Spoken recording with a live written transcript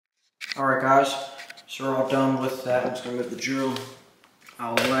Alright guys, so we're all done with that. I'm just going to move the drill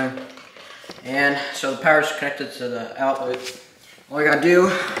out of the way. And so the power is connected to the outlet. All you gotta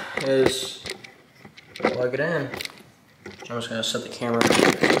do is plug it in. So I'm just gonna set the camera on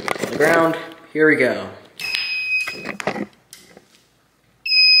the ground. Here we go.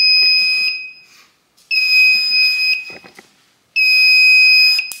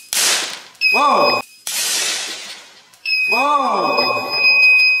 Whoa! Whoa!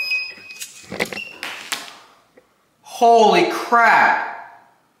 Holy crap!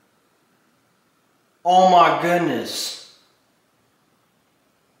 Oh my goodness.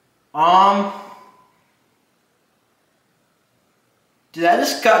 Did I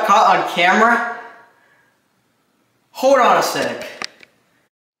just got caught on camera? Hold on a sec.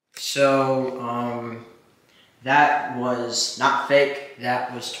 So, that was not fake,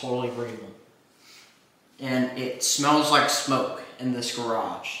 that was totally real. And it smells like smoke in this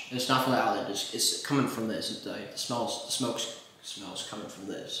garage. It's not from the outlet, it's coming from this. The smoke smells coming from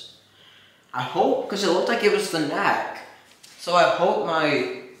this. I hope, because it looked like it was the neck. So I hope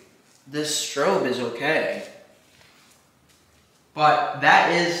this strobe is okay. But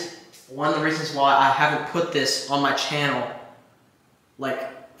that is one of the reasons why I haven't put this on my channel,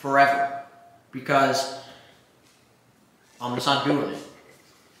 like, forever. Because I'm just not doing it. As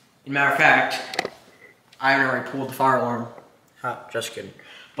a matter of fact, I already pulled the fire alarm. Ha, just kidding.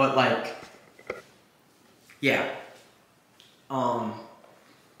 But like, yeah.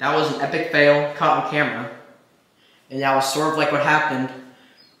 That was an epic fail, caught on camera. And that was sort of like what happened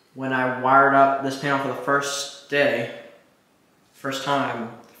when I wired up this panel for the first day. First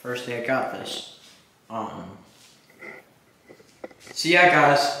day I got this. So yeah,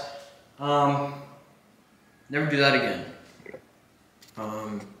 guys. Never do that again.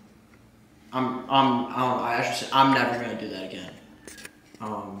 I should say I'm never gonna do that again.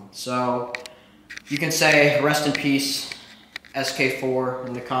 So you can say rest in peace, sk-4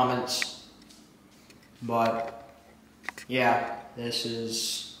 in the comments. But yeah, this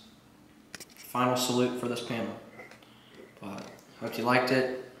is final salute for this panel. But hope you liked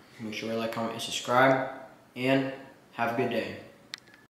it. Make sure you like, comment, and subscribe. And have a good day.